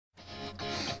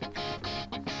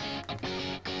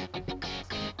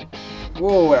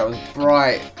Whoa, that was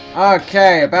bright.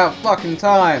 Okay, about fucking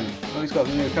time. Oh, he's got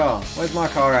the new car. Where's my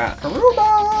car at?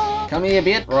 Karuba! Come here,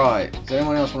 bitch. Right. Does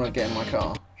anyone else want to get in my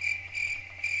car?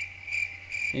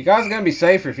 You guys are going to be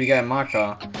safer if you get in my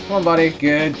car. Come on, buddy.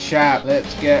 Good chap.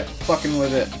 Let's get fucking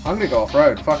with it. I'm going to go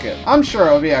off-road. Fuck it. I'm sure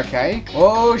it'll be okay.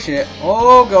 Oh, shit.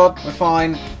 Oh, God. We're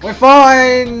fine. We're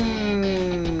fine!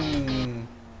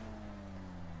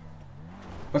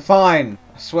 We're fine.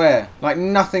 I swear. Like,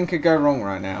 nothing could go wrong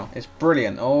right now. It's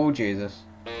brilliant. Oh, Jesus.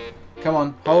 Come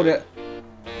on. Hold it.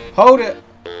 Hold it.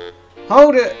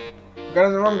 Hold it. I'm going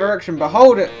in the wrong direction, but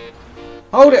hold it.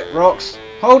 Hold it, Rocks.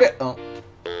 Hold it. Oh.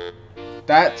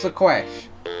 That's a quash.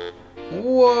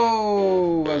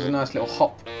 Whoa. That was a nice little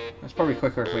hop. That's probably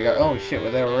quicker if we go... Oh, shit.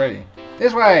 We're there already.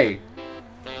 This way.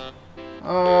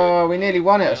 Oh, we nearly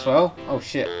won it as well. Oh,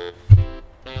 shit.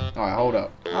 Alright, hold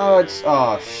up. Oh, it's...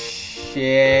 Oh, shit.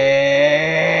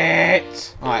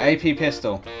 Alright, AP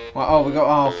pistol. Well, oh, we got...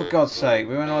 Oh, for God's sake.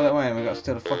 We went all that way and we got to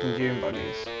steal the fucking Dune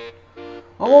buggies.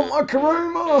 I want my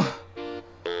Karuma!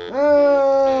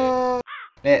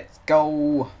 Let's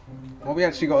go. What we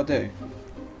actually got to do?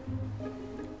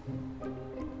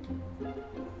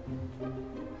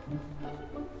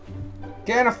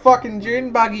 Get in a fucking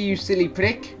Dune buggy, you silly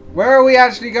prick. Where are we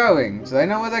actually going? Do they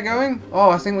know where they're going?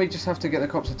 Oh, I think we just have to get the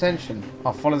cop's attention.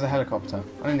 I'll follow the helicopter.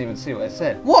 I didn't even see what it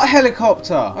said. What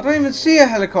helicopter? I don't even see a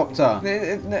helicopter.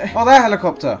 Oh, that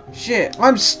helicopter. Shit.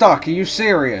 I'm stuck. Are you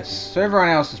serious? So everyone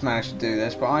else has managed to do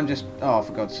this, but I'm just... Oh,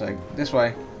 for God's sake. This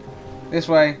way. This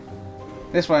way.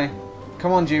 This way.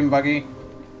 Come on, Dune buggy.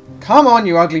 Come on,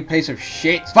 you ugly piece of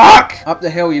shit. Fuck! Up the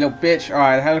hill, you little bitch.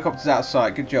 Alright, the helicopter's out of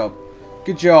sight. Good job.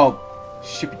 Good job.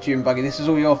 Stupid Dune buggy. This is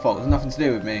all your fault. There's nothing to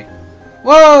do with me.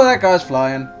 Whoa, that guy's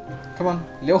flying. Come on.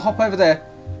 Little hop over there.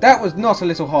 That was not a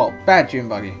little hop. Bad Dune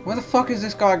buggy. Where the fuck is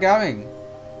this guy going?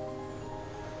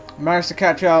 I managed to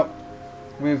catch up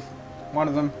with one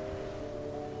of them.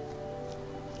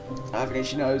 I think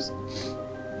she knows.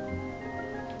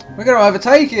 We're going to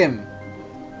overtake him.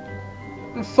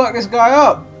 I'm going to fuck this guy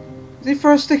up. Did he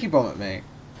throw a sticky bomb at me?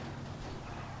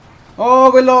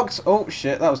 Oh, we're locked. Oh,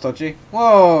 shit. That was dodgy.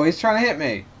 Whoa, he's trying to hit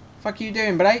me. Fuck you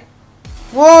doing, buddy?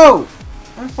 Whoa!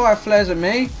 Don't fire flares at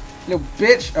me. Little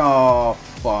bitch. Oh,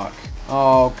 fuck.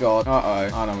 Oh, God. Uh-oh.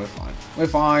 Oh, no, we're fine. We're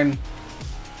fine.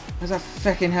 Where's that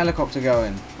fucking helicopter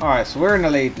going? Alright, so we're in the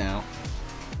lead now.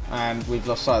 And we've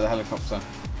lost sight of the helicopter.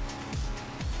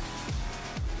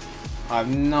 I have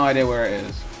no idea where it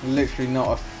is. Literally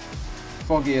not a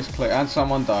foggiest clue. And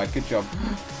someone died. Good job.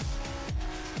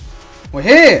 We're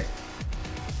here!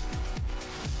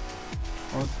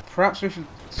 Well, perhaps we should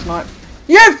snipe...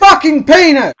 You fucking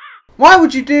peanut! Why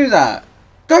would you do that?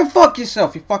 Go fuck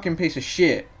yourself, you fucking piece of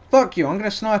shit. Fuck you, I'm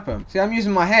gonna snipe him. See, I'm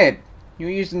using my head. You're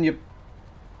using your...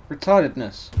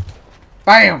 retardedness.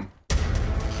 BAM!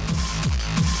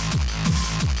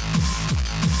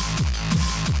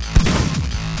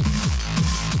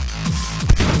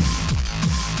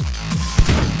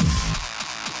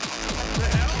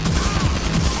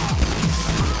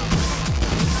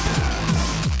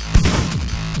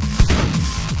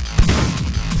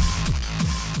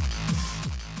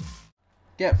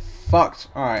 Get fucked.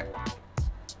 Alright.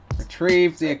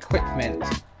 Retrieve the equipment.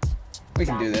 We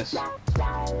can do this.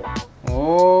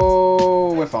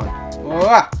 Oh, we're fine. Oh,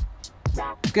 ah.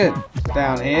 Good.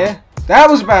 Down here. That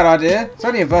was a bad idea. It's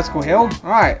only a vertical hill.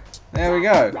 Alright. There we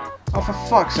go. Oh, for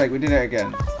fuck's sake, we did it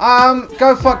again.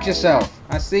 Go fuck yourself.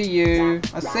 I see you.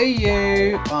 I see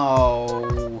you.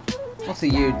 Oh. What are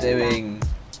you doing?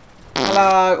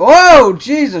 Hello. Whoa,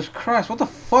 Jesus Christ. What the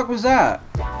fuck was that?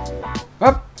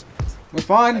 Up. We're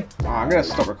fine. Oh, I'm gonna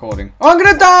stop recording. Oh, I'm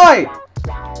gonna die!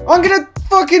 I'm gonna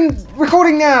fucking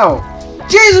recording now!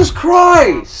 Jesus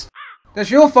Christ! That's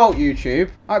your fault, YouTube.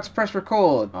 I had to press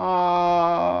record.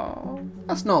 Oh,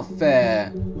 that's not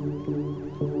fair.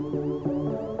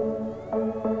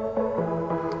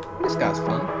 This guy's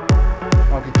fun.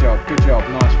 Oh, good job. Good job.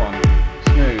 Nice one.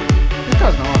 Smooth. This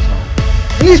guy's an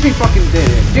arsehole. At least we fucking did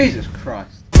it. Jesus